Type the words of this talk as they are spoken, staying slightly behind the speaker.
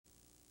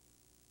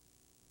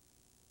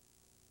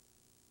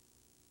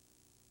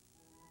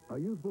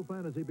youthful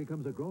fantasy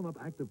becomes a grown-up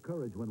act of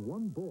courage when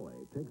one boy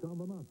takes on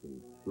the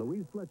Nazis.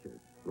 Louise Fletcher,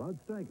 Rod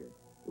Steiger,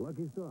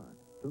 Lucky Star.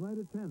 Tonight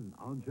at 10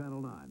 on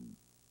Channel 9.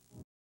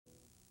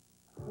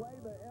 Play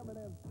the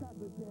M&M's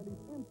Chocolate Candy's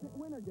Instant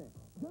Winner Game.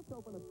 Just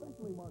open a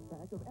specially marked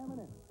pack of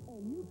M&M's,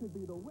 and you could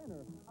be the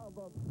winner of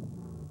a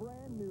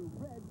brand new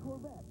red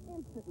Corvette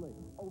instantly.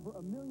 Over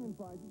 1 million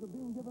prizes are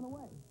being given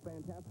away.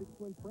 Fantastic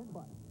Slim Sprint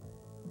bikes.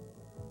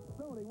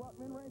 Sony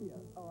Walkman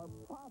radios are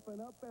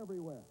popping up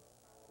everywhere.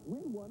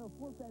 Win one of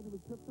 4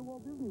 fabulous trips to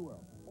Walt Disney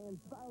World and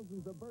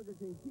thousands of Burger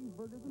King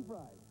cheeseburgers and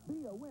fries.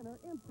 Be a winner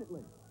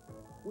instantly.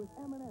 With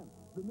M&M's,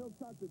 the milk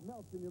chocolate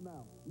melts in your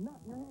mouth, not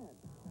in your hand.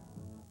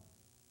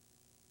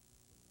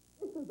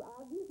 It's as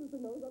obvious as the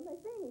nose on my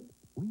face.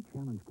 We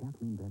challenged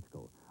Kathleen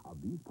Betchko.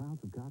 Of these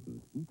piles of cottons,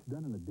 each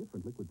done in a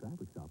different liquid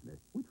fabric softener,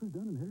 which was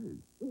done in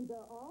hers? These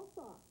are all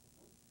soft.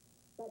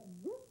 But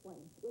this one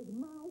is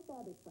my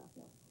fabric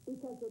softener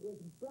because it is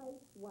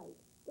bright white.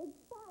 It's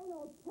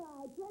final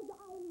touch.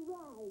 I'm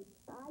right.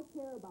 I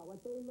care about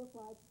what they look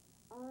like.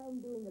 I'm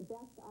doing the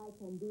best I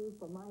can do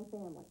for my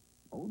family.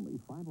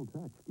 Only Final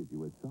Touch gives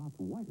you a soft,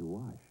 whiter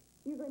wash.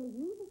 If you're going to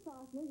use a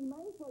softener, you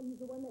might as well use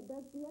the one that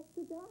does the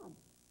extra job.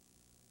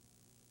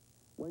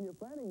 When you're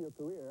planning your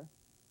career,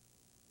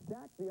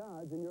 stack the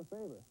odds in your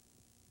favor.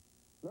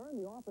 Learn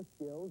the office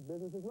skills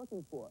business is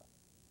looking for,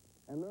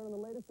 and learn the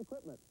latest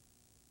equipment.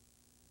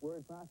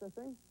 Word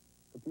processing,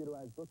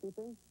 computerized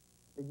bookkeeping,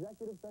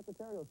 executive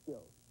secretarial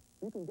skills.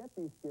 You can get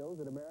these skills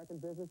at American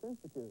Business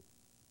Institute.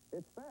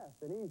 It's fast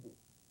and easy.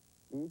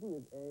 Easy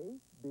as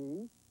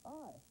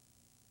A-B-I.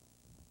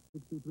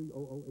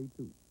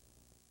 623-0082.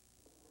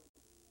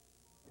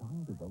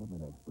 Child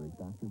development expert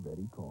Dr.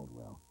 Betty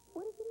Caldwell.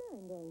 What did you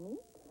learn, Amy?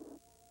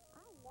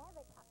 I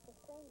never talk to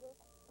strangers.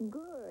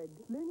 Good.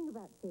 Learning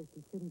about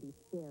safety shouldn't be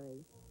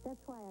scary.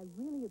 That's why I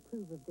really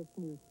approve of this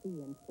new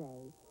See and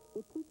Say.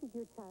 It teaches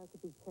your child to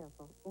be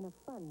careful in a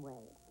fun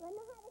way. You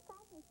know how to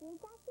cross the street,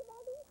 Dr.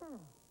 Betty?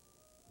 How?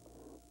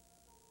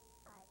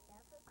 I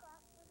never cross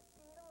the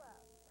street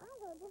alone. I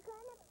go to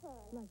grown-up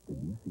toys. Like The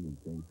this? new See and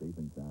Say Safe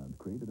and Sound,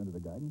 created under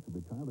the guidance of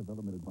the Child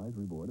Development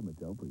Advisory Board of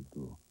Mattel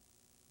Preschool.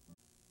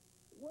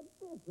 What's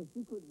this, a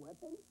secret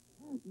weapon?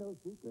 No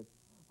secret.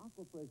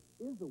 Aquafresh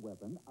is a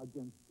weapon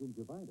against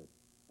gingivitis,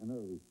 an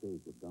early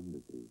stage of gum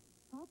disease.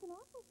 How can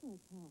Aquafresh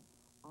help?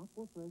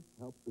 Aquafresh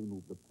helps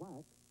remove the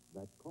plaque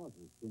that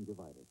causes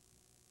gingivitis.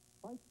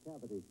 Fights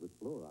cavities with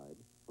fluoride,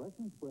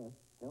 Freshens Breath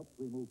helps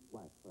remove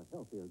plaque for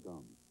healthier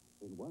gums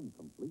in one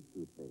complete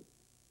toothpaste.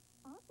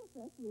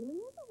 Aquafresh really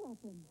is a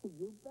weapon.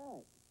 You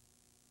bet.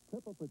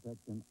 Triple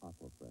Protection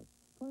Aquafresh.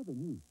 Try the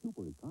new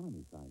super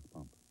economy size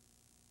pump.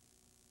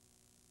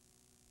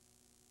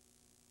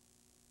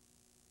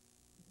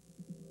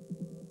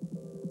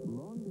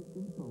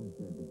 Long-distance phone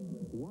service.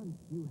 Once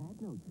you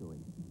had no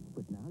choice,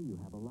 but now you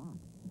have a lot.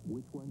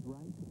 Which one's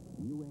right?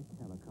 U.S.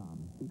 Telecom,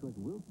 because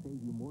we'll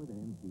save you more than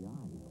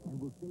MCI, and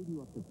we'll save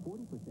you up to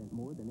 40%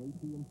 more than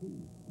AT&T.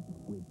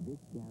 With this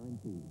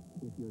guarantee,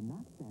 if you're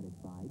not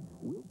satisfied,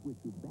 we'll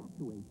switch you back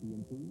to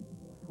AT&T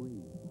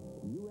free.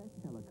 U.S.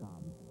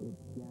 Telecom,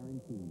 it's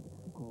guaranteed.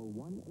 Call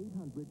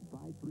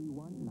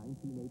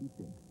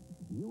 1-800-531-1986.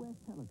 U.S.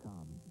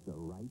 Telecom, the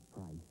right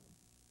price.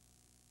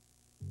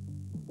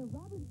 The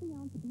Robert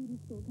Fiance Beauty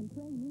School can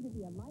train you to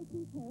be a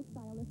licensed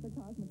hairstylist or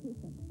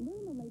cosmetician.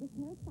 Learn the latest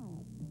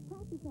hairstyles.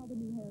 Practice all the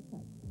new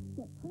haircuts.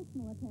 Get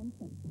personal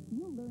attention.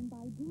 You'll learn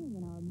by doing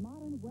in our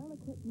modern,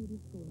 well-equipped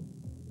beauty school.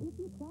 If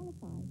you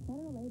qualify,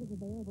 federal aid is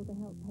available to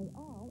help pay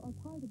all or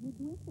part of your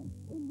tuition.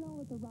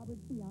 Enroll at the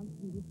Robert Fiance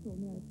Beauty School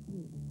nearest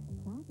you.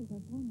 Classes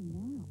are forming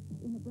now.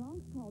 In the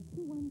Bronx, call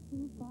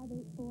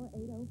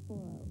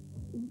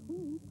 212-584-8040. In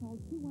Queens, call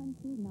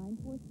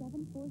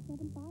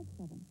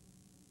 212-947-4757.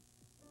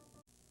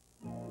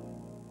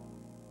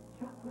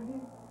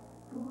 Chocolate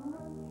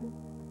crunches,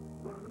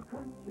 very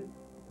crunches.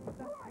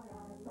 That's why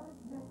I love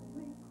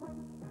Nestle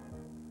Crunch.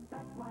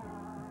 That's why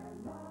I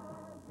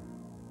love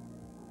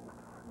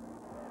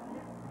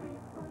Nestle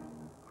Crunch.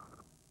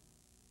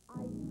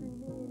 Ice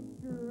cream is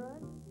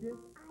crunches.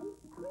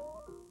 Ice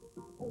cream?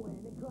 Oh,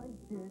 and it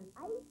crunches.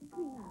 Ice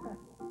cream.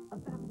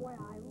 That's why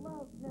I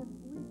love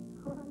Nestle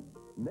Crunch.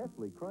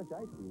 Nestle Crunch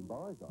ice cream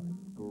bars are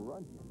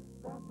scrumptious.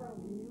 That's why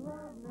we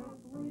love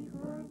Nestle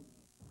Crunch.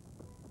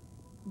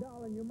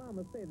 Darling, your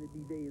mama said it'd be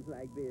days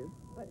like this.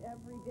 But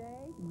every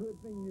day? Good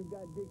thing you've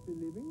got Dixie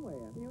Living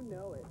Wear. You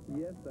know it.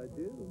 Yes, I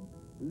do.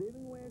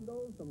 Living Wear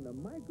goes from the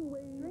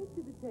microwave Straight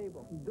to the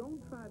table.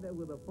 Don't try that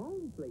with a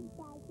foam plate.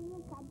 Dad, can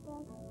you cut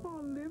this?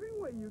 On Living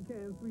Wear you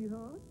can,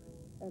 sweetheart.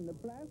 And the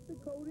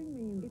plastic coating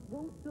means It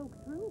won't soak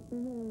through.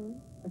 And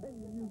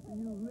you used to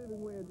use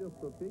Living Wear just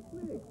for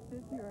picnics. Is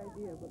this your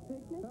idea of a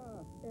picnic?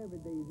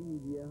 Every day's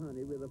easier,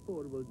 honey, with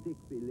affordable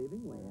Dixie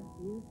Living Wear.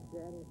 You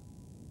said it.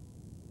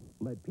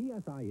 Let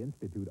PSI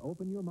Institute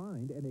open your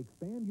mind and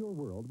expand your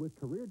world with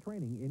career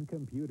training in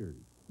computers,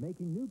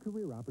 making new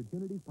career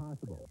opportunities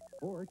possible.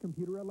 Or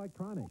computer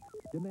electronics,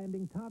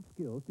 demanding top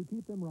skills to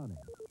keep them running.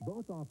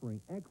 Both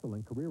offering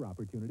excellent career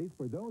opportunities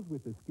for those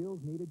with the skills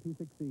needed to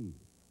succeed.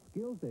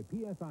 Skills that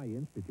PSI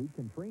Institute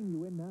can train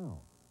you in now.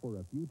 For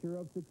a future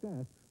of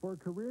success, for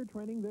career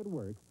training that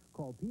works,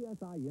 call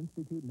PSI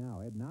Institute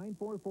now at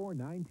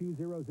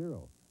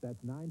 944-9200.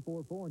 That's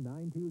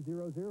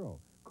 944-9200.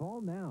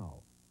 Call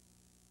now.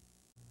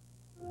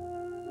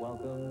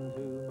 Welcome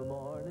to the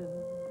morning.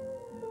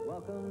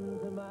 Welcome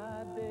to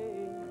my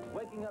day.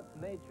 Waking up to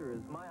nature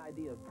is my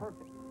idea of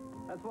perfect.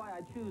 That's why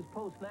I choose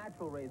Post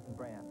Natural Raisin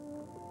Bran.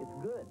 It's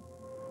good.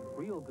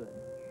 Real good.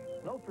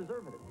 No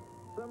preservatives.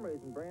 Some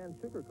Raisin Bran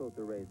sugarcoat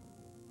their raisins.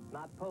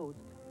 Not Post.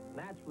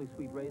 Naturally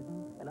sweet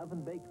raisins and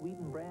oven-baked wheat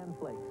and bran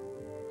flakes.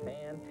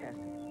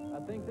 Fantastic. I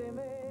think they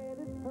made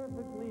it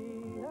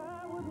perfectly.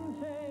 I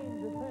wouldn't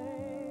change a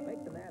thing.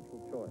 Make the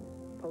natural choice.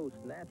 Post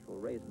Natural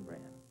Raisin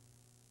Bran.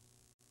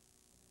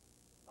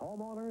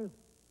 Homeowners,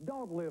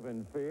 don't live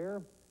in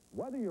fear.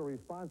 Whether you're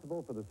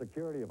responsible for the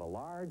security of a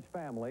large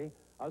family,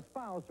 a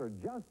spouse, or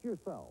just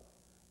yourself,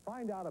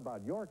 find out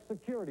about York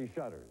security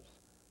shutters.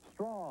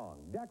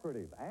 Strong,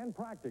 decorative, and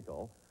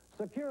practical,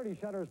 security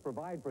shutters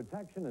provide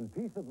protection and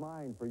peace of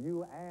mind for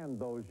you and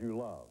those you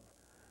love.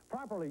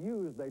 Properly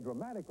used, they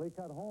dramatically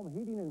cut home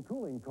heating and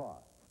cooling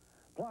costs,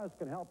 plus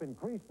can help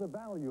increase the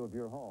value of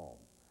your home.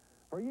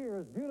 For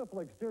years, beautiful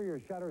exterior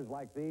shutters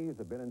like these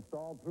have been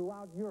installed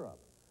throughout Europe.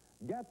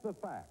 Get the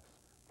facts.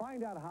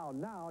 Find out how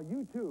now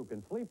you too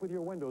can sleep with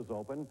your windows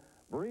open,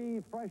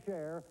 breathe fresh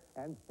air,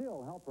 and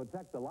still help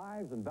protect the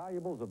lives and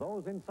valuables of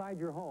those inside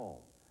your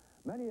home.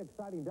 Many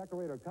exciting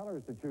decorator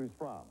colors to choose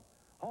from.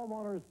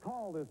 Homeowners,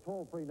 call this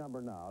toll-free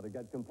number now to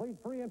get complete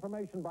free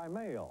information by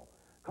mail.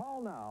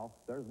 Call now.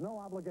 There's no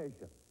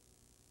obligation.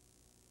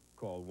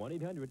 Call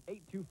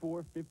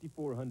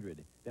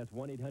 1-800-824-5400. That's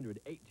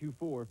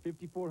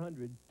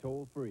 1-800-824-5400,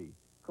 toll-free.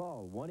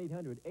 Call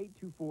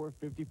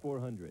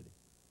 1-800-824-5400.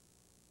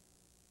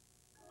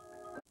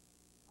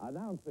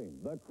 Announcing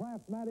the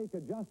Craftmatic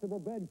Adjustable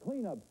Bed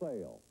Cleanup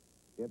Sale.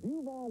 If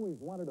you've always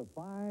wanted a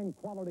fine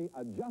quality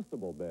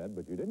adjustable bed,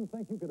 but you didn't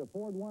think you could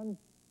afford one,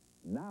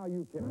 now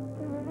you can.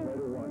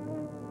 Better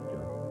one.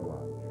 Just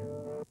watch.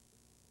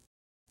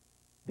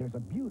 There's a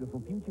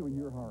beautiful future in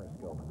your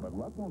horoscope, but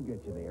luck won't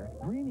get you there.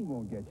 Dreaming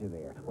won't get you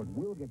there. What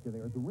will get you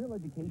there is the real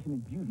education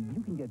in beauty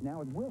you can get now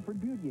at Wilford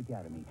Beauty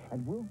Academy. At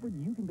Wilford,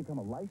 you can become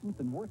a licensed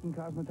and working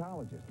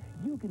cosmetologist.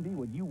 You can be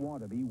what you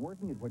want to be,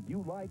 working at what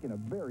you like in a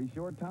very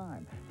short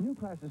time. New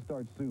classes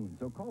start soon,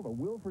 so call the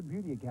Wilford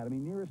Beauty Academy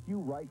nearest you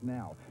right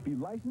now. Be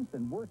licensed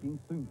and working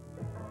soon.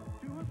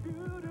 To a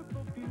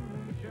beautiful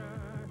future.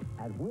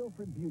 At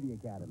Wilford Beauty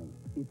Academy,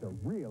 it's a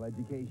real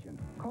education.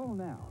 Call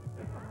now.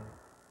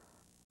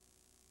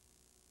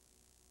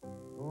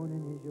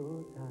 Morning is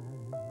your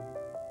time.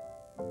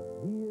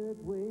 The earth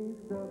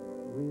wakes up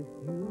with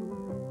you.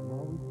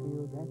 Always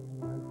feel that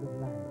spark of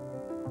life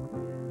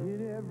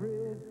in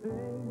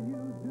everything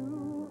you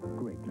do.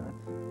 Grape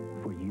nuts.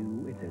 For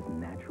you, it's as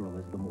natural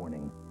as the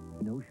morning.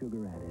 No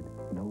sugar added,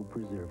 no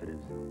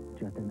preservatives.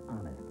 Just an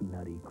honest,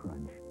 nutty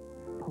crunch.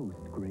 Post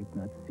Grape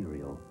Nut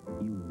cereal.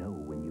 You know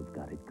when you've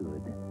got it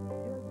good.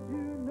 Yes,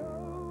 you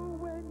know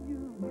when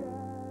you've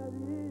got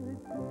it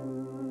good.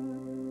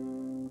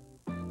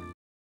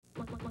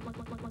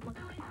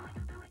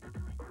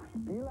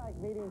 Do you like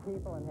meeting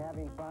people and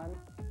having fun?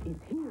 It's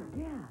here,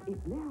 yeah.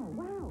 It's now.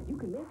 Wow, you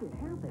can make it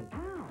happen.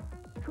 How?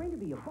 Train to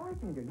be a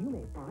bartender, you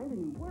may find a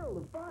new world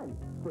of fun.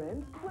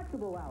 Friends,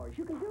 flexible hours,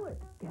 you can do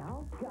it.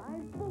 Gals,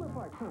 guys, full or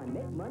part-time.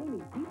 Make money,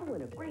 meet people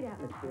in a great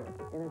atmosphere.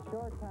 In a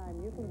short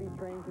time, you can be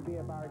trained to be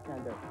a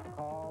bartender.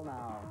 Call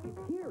now. It's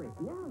here, it's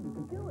now, you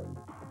can do it.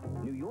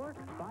 New York,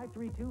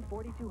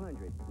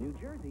 532-4200. New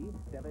Jersey,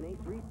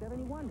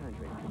 783-7100. All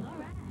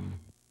right.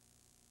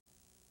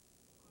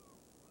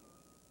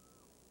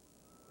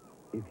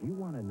 If you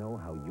want to know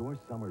how your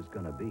summer's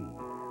going to be,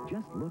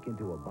 just look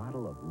into a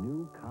bottle of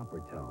new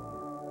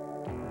Coppertone.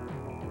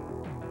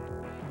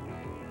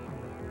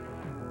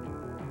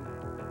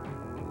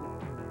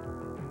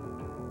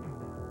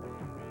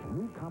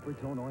 New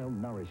Coppertone oil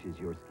nourishes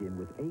your skin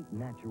with 8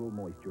 natural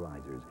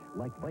moisturizers,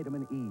 like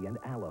vitamin E and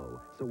aloe,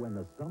 so when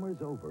the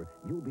summer's over,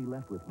 you'll be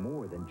left with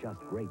more than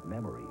just great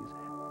memories.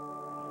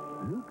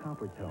 New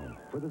Coppertone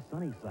for the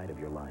sunny side of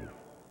your life.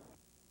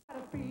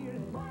 You're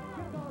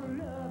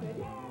gonna love it,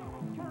 yeah.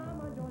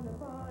 Come on, join the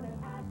fun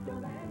at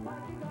Astroland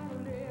Park. You're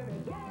gonna live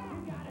it, yeah.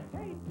 You gotta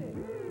taste it.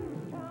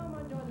 Come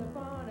on, join the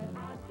fun at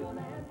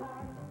Astroland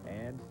Park.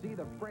 And see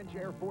the French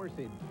Air Force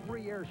in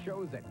free air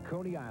shows at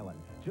Coney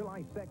Island,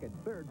 July 2nd,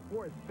 3rd,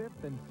 4th,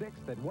 5th, and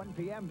 6th at 1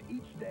 p.m.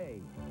 each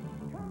day.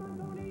 Come on,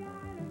 Coney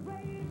Island's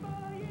waiting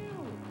for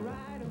you.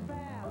 Ride 'em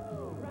fast,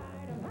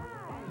 ride 'em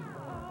high.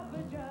 All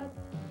for just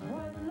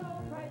one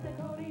low price at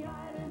Coney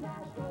Island's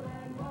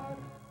Astroland Park.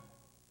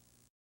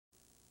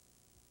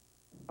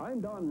 I'm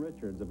Don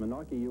Richards of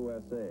Menaki,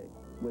 USA,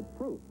 with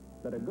proof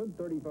that a good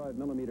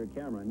 35mm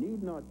camera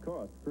need not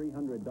cost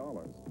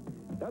 $300.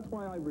 That's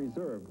why I've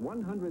reserved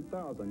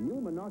 100,000 new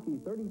Menaki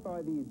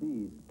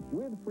 35EZs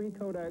with free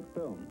Kodak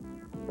film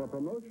for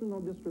promotional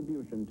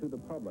distribution to the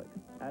public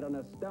at an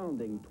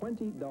astounding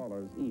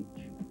 $20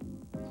 each.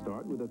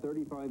 Start with a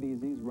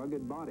 35EZ's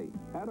rugged body.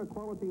 Add a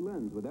quality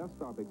lens with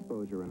f-stop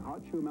exposure and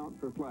hot shoe mount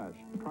for flash.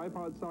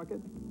 Tripod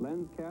socket,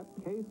 lens cap,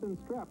 case, and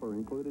strap are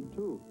included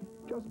too.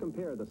 Just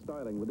compare the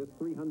styling with this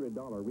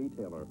 $300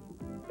 retailer.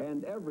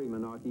 And every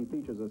Menaki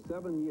features a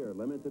 7-year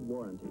limited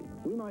warranty.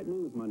 We might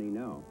lose money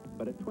now,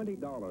 but at $20,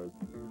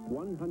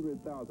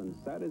 100,000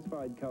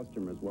 satisfied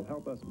customers will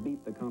help us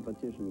beat the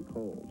competition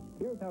cold.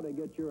 Here's how to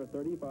get your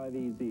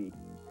 35EZ.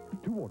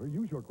 To order,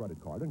 use your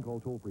credit card and call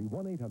toll-free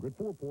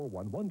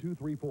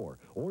 1-800-441-1234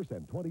 or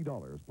send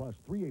 $20 plus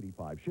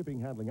 $3.85 shipping,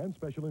 handling, and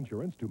special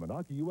insurance to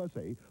Menaki,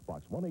 USA,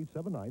 Box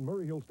 1879,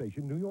 Murray Hill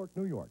Station, New York,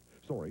 New York.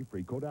 Sorry,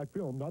 free Kodak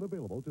film not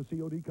available to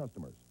COD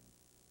customers.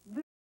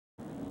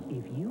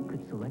 If you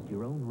could select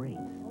your own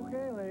rates...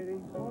 Okay, lady.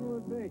 What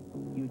will it be?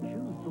 You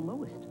choose the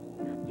lowest.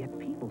 Yet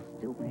people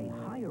still pay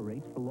higher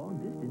rates for long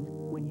distance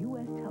when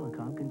U.S.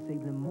 Telecom can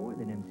save them more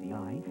than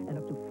MCI and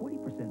up to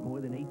 40% more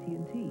than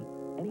AT&T.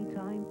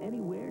 Anytime,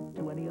 anywhere,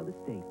 to any other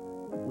state.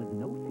 With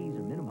no fees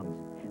or minimums.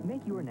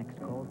 Make your next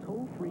call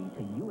toll-free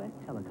to U.S.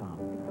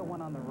 Telecom. The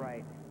one on the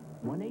right.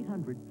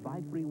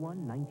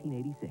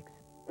 1-800-531-1986.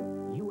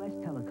 U.S.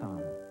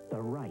 Telecom.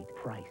 The right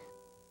price.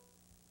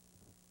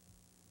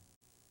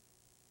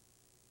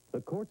 The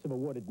courts have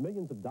awarded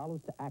millions of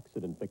dollars to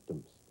accident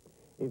victims.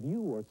 If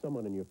you or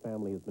someone in your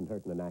family has been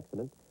hurt in an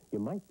accident, you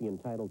might be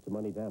entitled to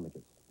money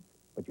damages.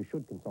 But you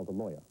should consult a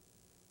lawyer.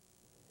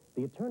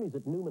 The attorneys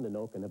at Newman &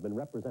 Oken have been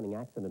representing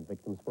accident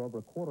victims for over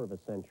a quarter of a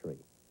century.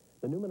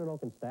 The Newman &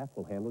 Oken staff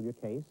will handle your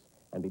case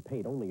and be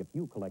paid only if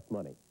you collect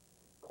money.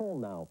 Call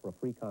now for a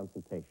free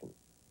consultation.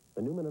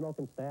 The Newman &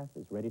 Oken staff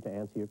is ready to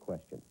answer your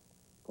questions.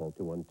 Call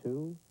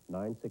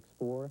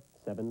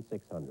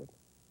 212-964-7600.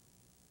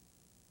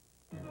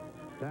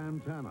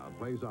 Tantana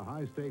plays a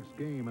high-stakes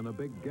game in a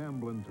big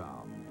gambling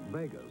town,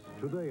 Vegas,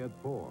 today at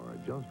 4.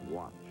 Just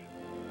watch.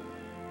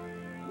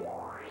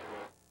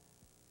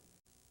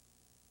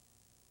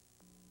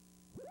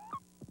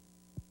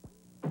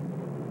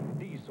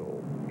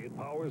 Diesel. It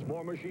powers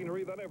more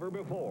machinery than ever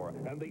before,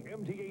 and the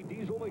MTA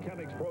Diesel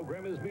Mechanics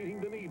program is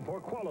meeting the need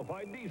for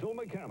qualified diesel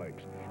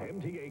mechanics.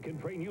 MTA can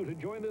train you to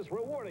join this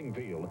rewarding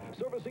field,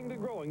 servicing the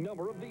growing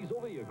number of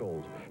diesel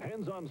vehicles.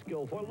 Hands-on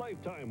skill for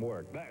lifetime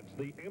work. That's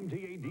the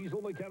MTA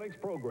Diesel Mechanics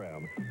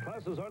program.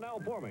 Classes are now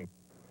forming.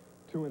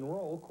 To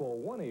enroll,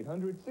 call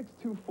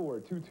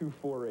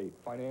 1-800-624-2248.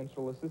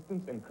 Financial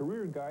assistance and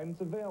career guidance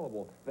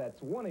available.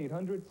 That's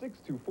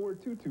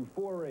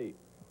 1-800-624-2248.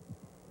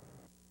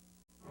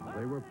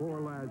 They were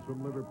 4 lads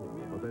from Liverpool,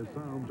 but their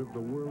sound took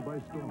the world by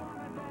storm.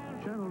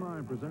 Channel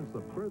 9 presents The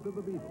Birth of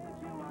the Beatles,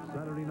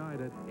 Saturday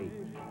night at 8.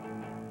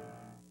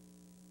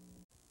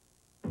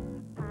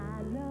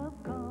 I love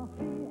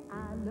coffee,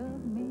 I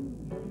love me.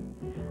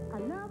 I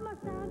love my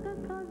Sanka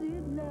cause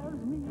it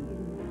loves me.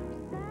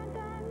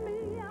 Sanka and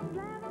me, I'm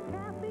glad I'm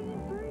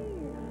caffeine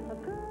free. A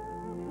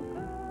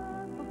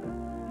cup.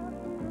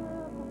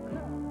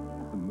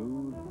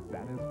 Smooth,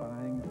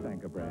 satisfying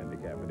Sanka brand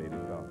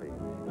decaffeinated coffee.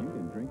 You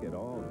can drink it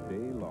all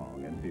day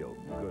long and feel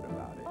good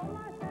about it. Oh,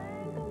 my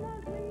Sanka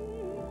loves me.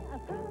 A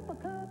cup.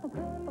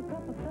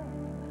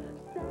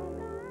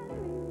 Sanka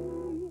and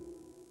me.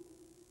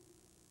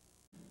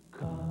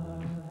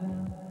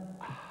 Carvel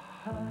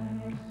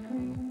ice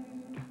cream.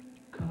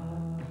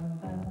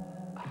 Carvel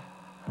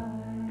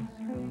ice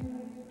cream.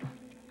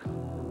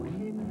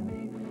 We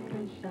make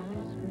fresh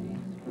ice cream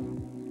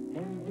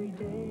every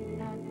day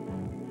at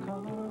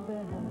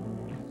Carvel.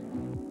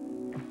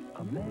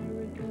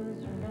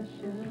 America's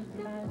freshest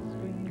ice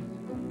cream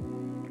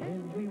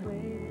every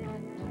way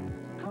at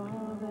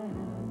Carvel.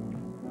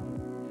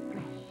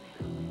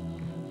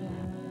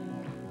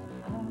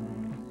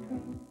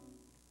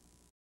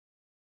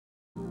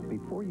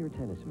 Before your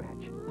tennis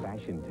match,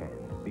 Fashion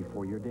Tan.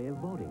 Before your day of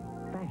voting,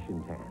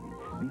 Fashion Tan.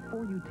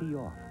 Before you tee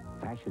off,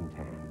 Fashion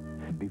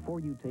Tan. Before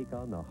you take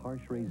on the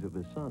harsh rays of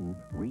the sun,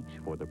 reach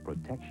for the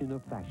protection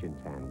of Fashion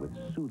Tan with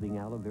soothing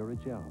aloe vera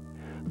gel.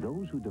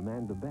 Those who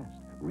demand the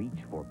best,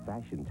 reach for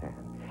Fashion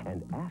Tan.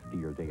 And after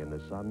your day in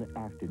the sun,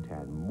 After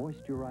Tan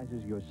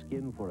moisturizes your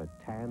skin for a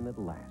tan that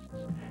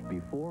lasts.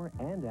 Before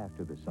and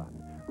after the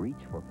sun,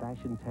 reach for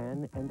Fashion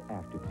Tan and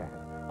After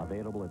Tan.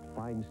 Available at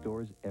fine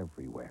stores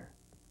everywhere.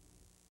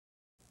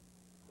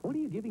 What are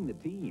you giving the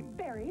team?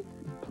 Berries.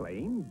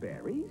 Plain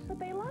berries? But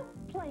they love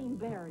plain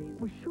berries.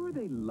 Well, sure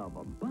they love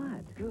them,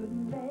 but...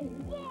 Couldn't they?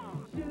 Yeah.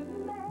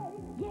 Shouldn't they?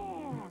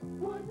 Yeah.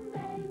 Wouldn't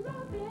they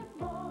love it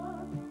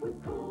more with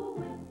Cool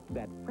Whip?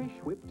 That fresh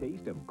whip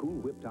taste of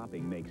Cool Whip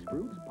topping makes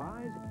fruits,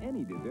 pies,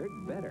 any dessert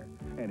better.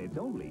 And it's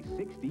only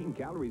 16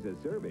 calories a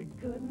serving.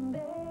 Couldn't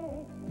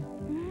they?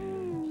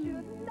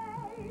 Shouldn't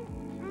they?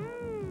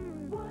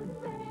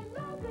 Wouldn't they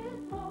love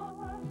it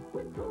more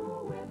with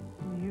Cool Whip?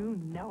 You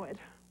know it.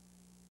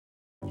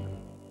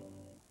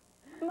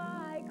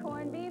 My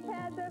corned beef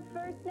has a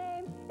first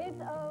name,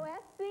 it's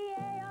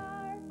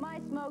O-S-C-A-R. My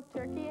smoked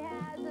turkey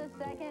has a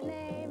second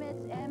name,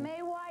 it's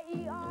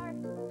M-A-Y-E-R.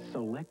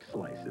 Select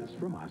slices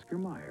from Oscar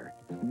Mayer.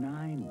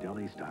 9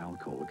 deli-style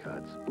cold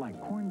cuts, like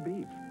corned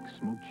beef,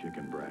 smoked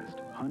chicken breast,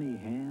 honey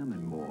ham,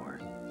 and more.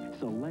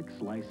 Select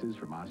slices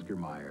from Oscar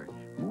Mayer.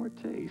 More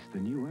taste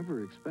than you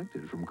ever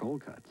expected from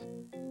cold cuts.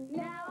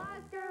 Now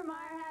Oscar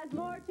Mayer has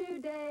more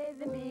today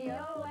than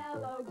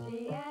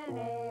BOLOGNA.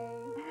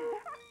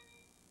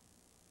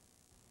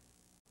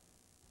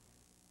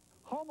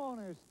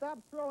 Homeowners, stop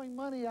throwing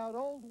money out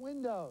old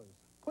windows.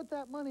 Put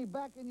that money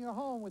back in your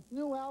home with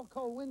new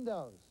Alco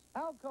windows.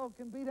 Alco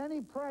can beat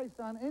any price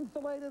on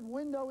insulated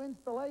window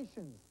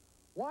installations.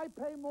 Why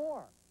pay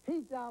more?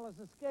 Heat dollars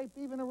escape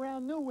even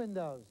around new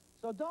windows.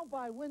 So don't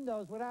buy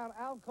windows without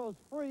Alco's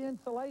free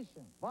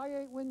insulation.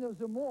 Buy 8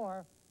 windows or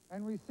more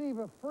and receive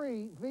a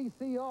free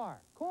VCR.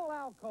 Call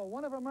Alco,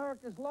 one of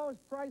America's lowest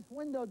priced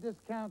window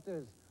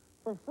discounters,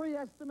 for free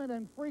estimate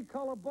and free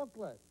color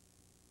booklet.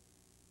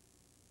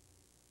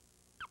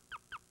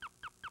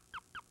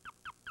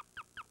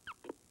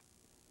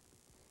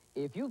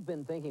 If you've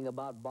been thinking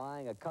about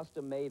buying a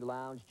custom-made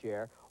lounge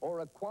chair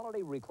or a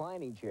quality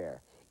reclining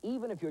chair,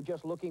 even if you're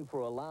just looking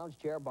for a lounge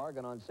chair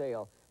bargain on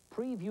sale,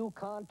 preview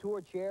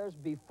Contour chairs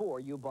before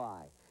you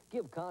buy.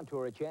 Give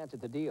Contour a chance at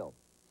the deal.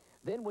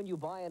 Then when you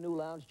buy a new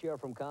lounge chair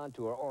from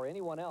Contour or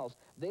anyone else,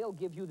 they'll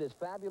give you this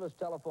fabulous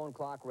telephone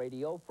clock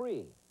radio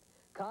free.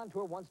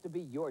 Contour wants to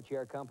be your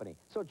chair company,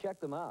 so check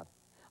them out.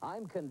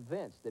 I'm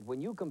convinced that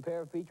when you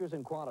compare features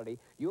and quality,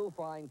 you'll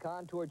find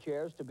Contour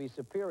chairs to be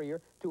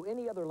superior to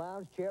any other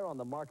lounge chair on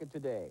the market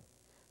today.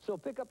 So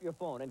pick up your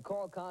phone and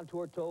call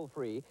Contour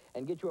toll-free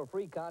and get your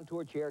free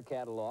Contour chair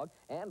catalog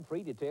and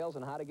free details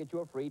on how to get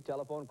your free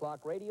telephone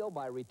clock radio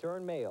by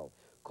return mail.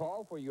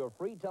 Call for your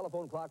free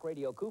telephone clock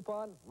radio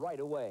coupon right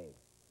away.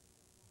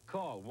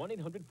 Call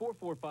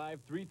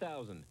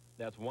 1-800-445-3000.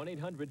 That's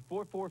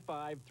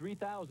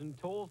 1-800-445-3000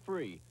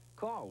 toll-free.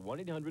 Call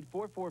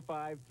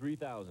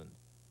 1-800-445-3000.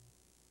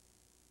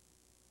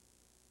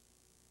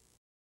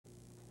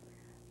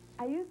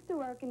 I used to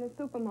work in a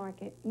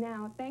supermarket.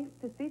 Now, thanks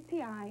to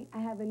CTI, I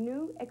have a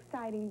new,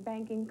 exciting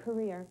banking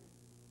career.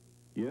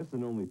 Yes,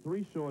 in only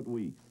 3 short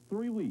weeks,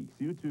 3 weeks,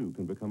 you too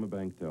can become a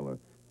bank teller.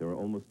 There are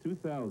almost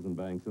 2,000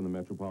 banks in the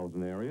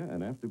metropolitan area,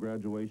 and after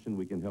graduation,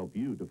 we can help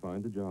you to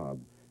find a job.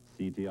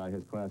 CTI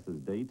has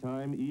classes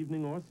daytime,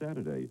 evening, or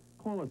Saturday.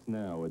 Call us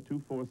now at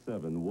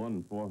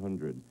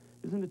 247-1400.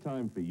 Isn't it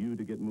time for you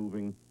to get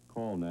moving?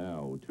 Call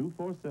now,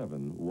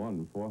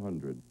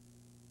 247-1400.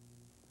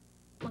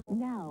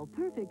 Now,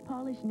 perfect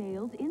polished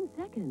nails in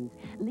seconds.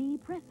 Lee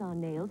press-on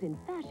nails in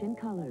fashion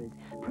colors.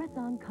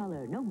 Press-on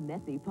color, no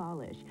messy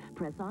polish.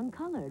 Press-on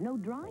color, no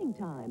drying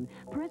time.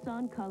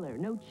 Press-on color,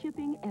 no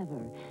chipping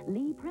ever.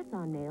 Lee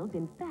press-on nails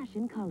in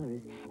fashion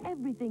colors.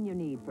 Everything you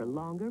need for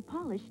longer,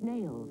 polished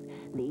nails.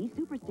 Lee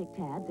Super Stick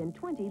tabs and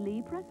 20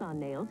 Lee press-on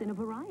nails in a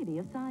variety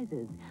of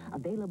sizes.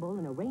 Available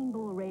in a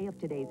rainbow array of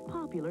today's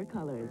popular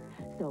colors.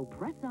 So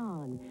press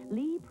on.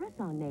 Lee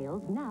press-on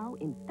nails now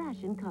in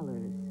fashion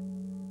colors.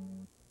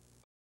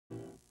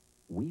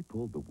 We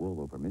pulled the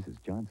wool over Mrs.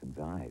 Johnson's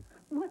eyes.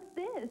 What's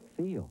this?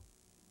 Feel.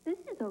 This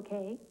is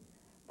okay,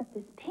 but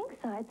this pink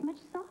side's much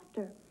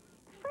softer,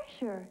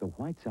 fresher. The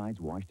white side's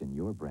washed in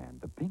your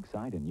brand, the pink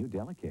side in new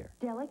Delicare.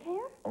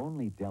 Delicare?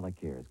 Only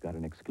Delicare's got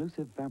an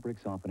exclusive fabric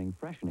softening,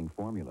 freshening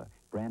formula.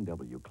 Brand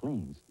W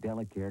cleans,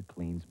 Delicare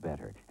cleans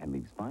better, and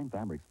leaves fine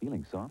fabrics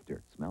feeling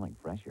softer, smelling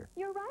fresher.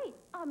 You're right.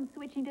 I'm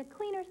switching to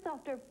cleaner,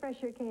 softer,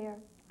 fresher care.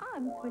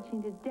 I'm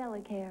switching to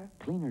Delicare.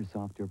 Cleaner,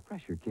 softer,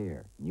 fresher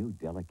care. New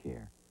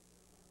Delicare.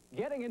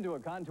 Getting into a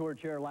Contour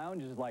chair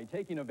lounge is like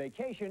taking a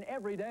vacation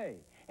every day.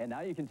 And now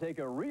you can take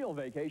a real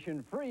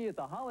vacation free at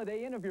the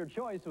Holiday Inn of your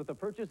choice with the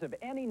purchase of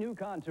any new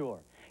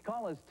Contour.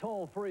 Call us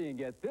toll-free and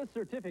get this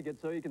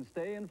certificate so you can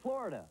stay in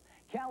Florida,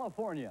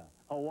 California,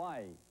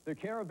 Hawaii, the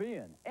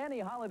Caribbean, any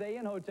Holiday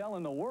Inn hotel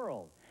in the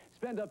world.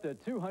 Spend up to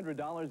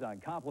 $200 on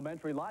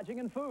complimentary lodging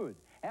and food.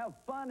 Have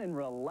fun and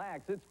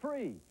relax. It's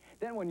free.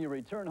 Then when you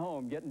return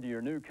home, get into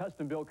your new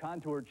custom-built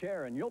Contour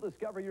chair, and you'll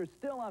discover you're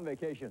still on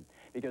vacation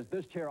because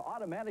this chair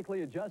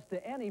automatically adjusts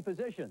to any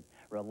position.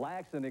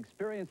 Relax and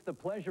experience the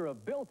pleasure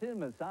of built-in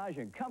massage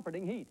and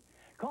comforting heat.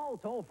 Call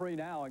toll-free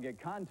now and get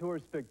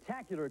Contour's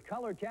spectacular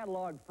color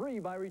catalog free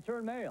by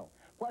return mail.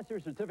 Plus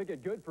your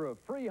certificate good for a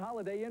free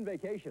Holiday Inn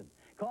vacation.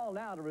 Call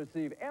now to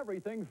receive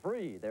everything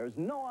free. There's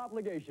no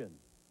obligation.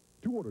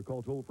 To order,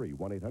 call toll-free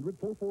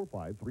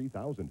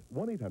 1-800-445-3000.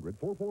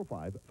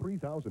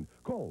 1-800-445-3000.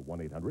 Call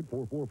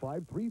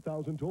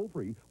 1-800-445-3000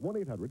 toll-free.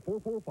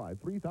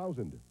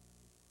 1-800-445-3000.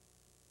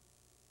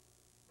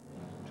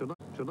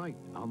 Tonight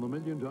on The $1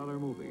 Million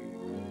Movie,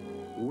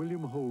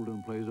 William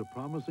Holden plays a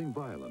promising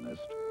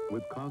violinist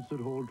with concert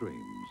hall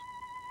dreams.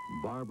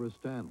 Barbara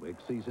Stanwyck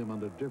sees him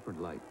under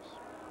different lights.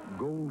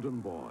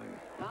 Golden Boy.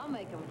 I'll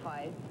make them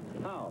fight.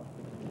 How?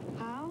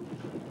 How?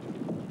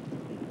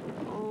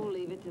 Oh,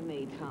 leave it to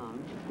me,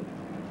 Tom.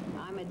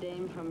 I'm a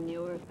dame from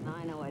Newark, and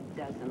I know a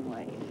dozen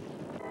ways.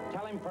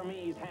 Tell him for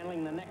me he's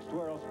handling the next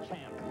world's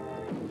champ.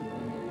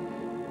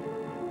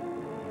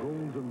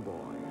 Golden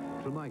Boy.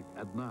 Tonight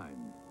at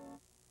 9.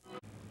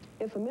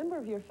 If a member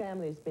of your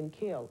family has been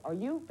killed or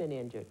you've been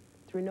injured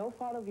through no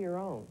fault of your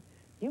own,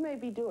 you may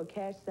be due a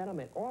cash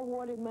settlement or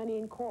awarded money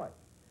in court.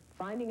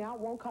 Finding out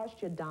won't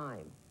cost you a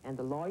dime, and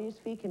the lawyer's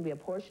fee can be a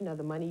portion of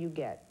the money you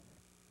get.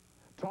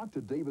 Talk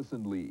to Davis &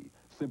 Lee.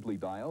 Simply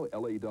dial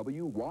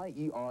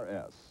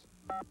LAWYERS.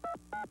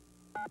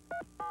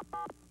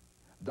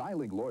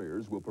 Dialing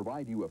Lawyers will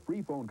provide you a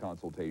free phone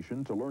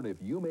consultation to learn if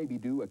you may be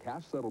due a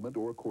cash settlement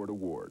or court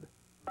award.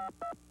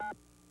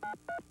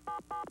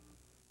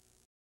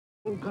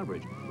 Full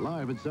coverage,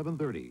 live at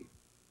 7:30.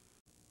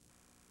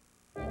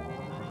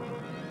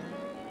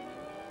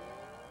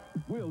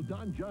 Will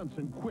Don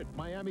Johnson quit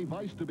Miami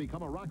Vice to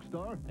become a rock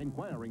star?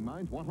 Inquiring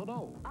minds want to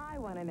know. I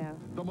want to know.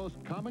 The most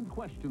common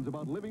questions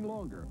about living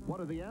longer.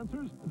 What are the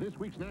answers? This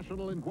week's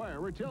National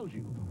Enquirer tells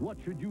you. What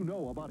should you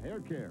know about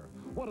hair care?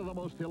 What are the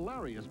most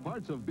hilarious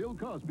parts of Bill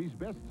Cosby's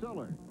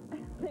bestseller?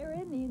 They're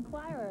in the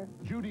Enquirer.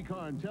 Judy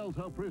Carn tells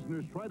how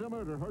prisoners try to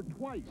murder her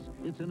twice.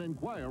 It's an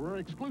Enquirer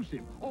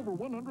exclusive. Over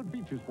 100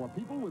 features for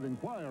people with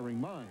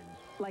inquiring minds.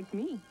 Like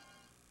me.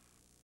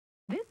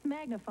 This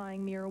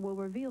magnifying mirror will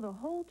reveal the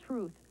whole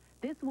truth.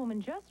 This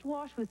woman just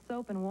washed with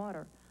soap and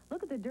water.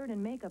 Look at the dirt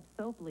and makeup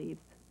soap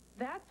leaves.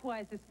 That's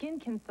why, as a skin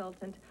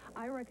consultant,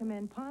 I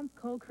recommend Pond's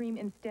Cold Cream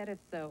instead of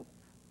soap.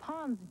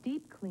 Pond's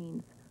Deep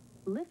Cleans,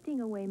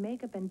 lifting away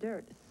makeup and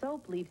dirt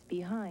soap leaves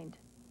behind.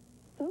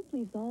 Soap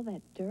leaves all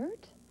that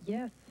dirt?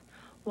 Yes,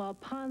 while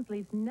Pond's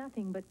leaves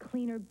nothing but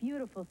cleaner,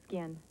 beautiful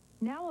skin.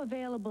 Now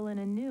available in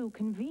a new,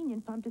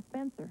 convenient pump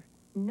dispenser.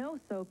 No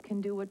soap can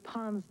do what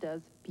Pond's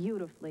does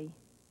beautifully.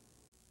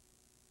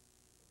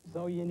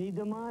 So you need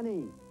the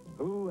money.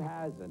 Who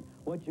hasn't?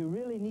 What you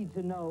really need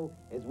to know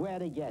is where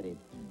to get it.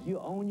 You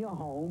own your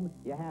home,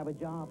 you have a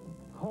job,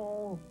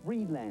 call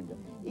Friedlander.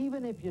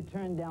 Even if you're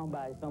turned down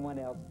by someone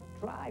else,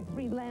 try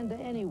Friedlander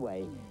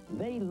anyway.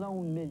 They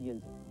loan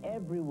millions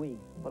every week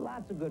for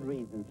lots of good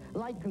reasons,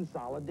 like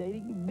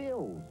consolidating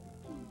bills.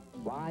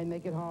 Why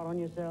make it hard on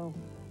yourself?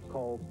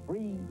 Call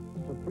free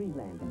to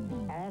Friedlander.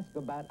 Ask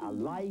about a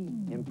life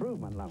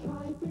improvement loan.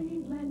 Try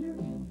Friedlander,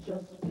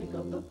 just pick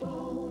up the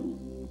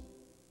phone.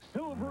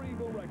 Silver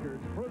Eagle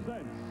Records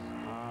presents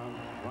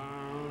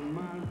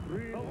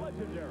the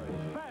legendary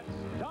Fats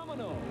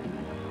Domino.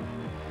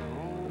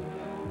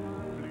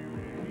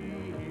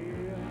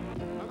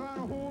 I got a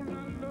whole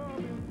lot of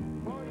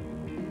loving for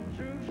you.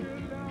 She'll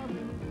love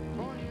you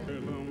for you.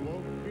 As I'm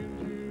walking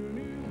to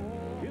New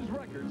Orleans. His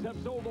records have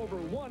sold over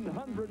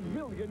 100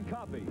 million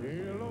copies.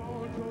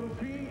 Hello,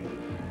 Josephine.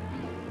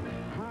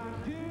 How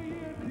do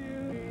you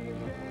do?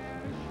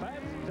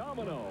 Fats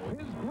Domino,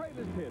 his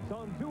greatest hits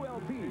on 2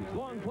 LPs,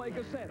 long play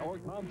cassette, or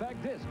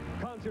compact disc.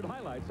 Concert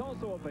highlights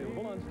also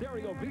available on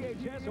stereo,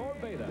 VHS, or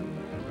Beta.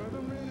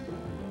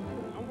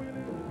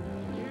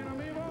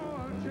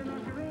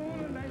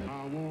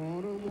 I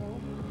wanna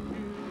walk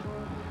you.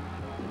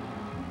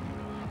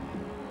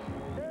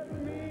 Tell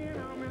me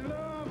I'm in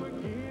love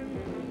again.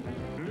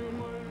 Little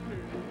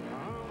Monday,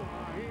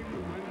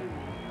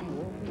 I'm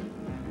walking.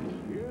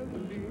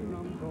 Yesterday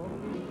I'm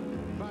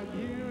talking about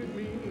you and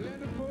me. Let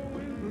the cold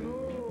wind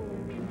blow.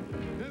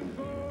 Then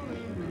cold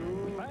and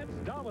blow. Fats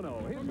Domino,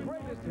 his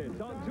greatest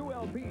hits on 2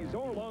 LPs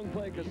or long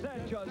play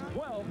cassette, just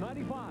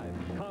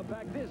 $12.95.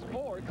 Compact disc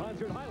or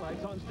concert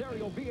highlights on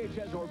stereo,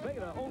 VHS, or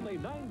Beta, only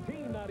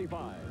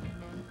 $19.95.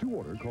 To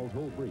order, call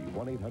toll-free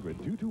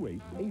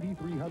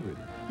 1-800-228-8300.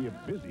 If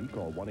busy,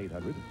 call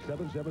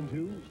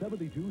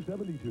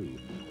 1-800-772-7272.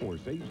 Or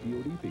save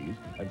COD fees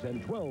and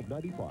send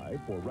 $12.95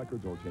 for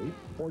records or tape,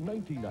 or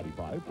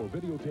 $19.95 for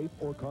videotape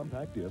or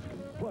compact disc,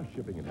 plus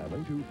shipping and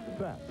handling to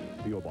Fats,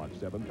 P.O. Box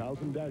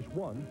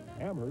 7000-1,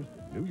 Amherst,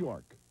 New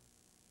York.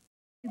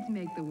 Kids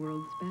make the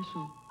world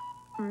special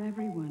for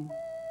everyone.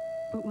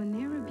 But when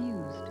they're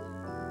abused,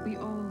 we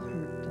all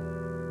hurt.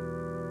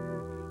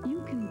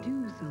 You can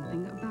do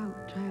something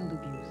about child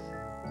abuse.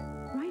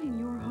 Right in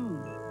your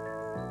home.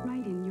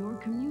 Right in your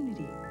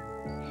community.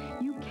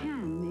 You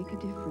can make a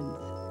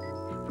difference.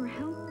 For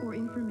help or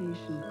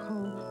information,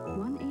 call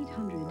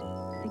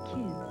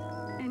 1-800-THE-KIDS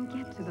and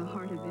get to the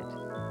heart of it.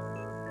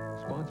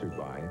 Sponsored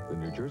by the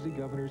New Jersey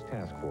Governor's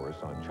Task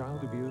Force on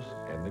Child Abuse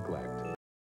and Neglect.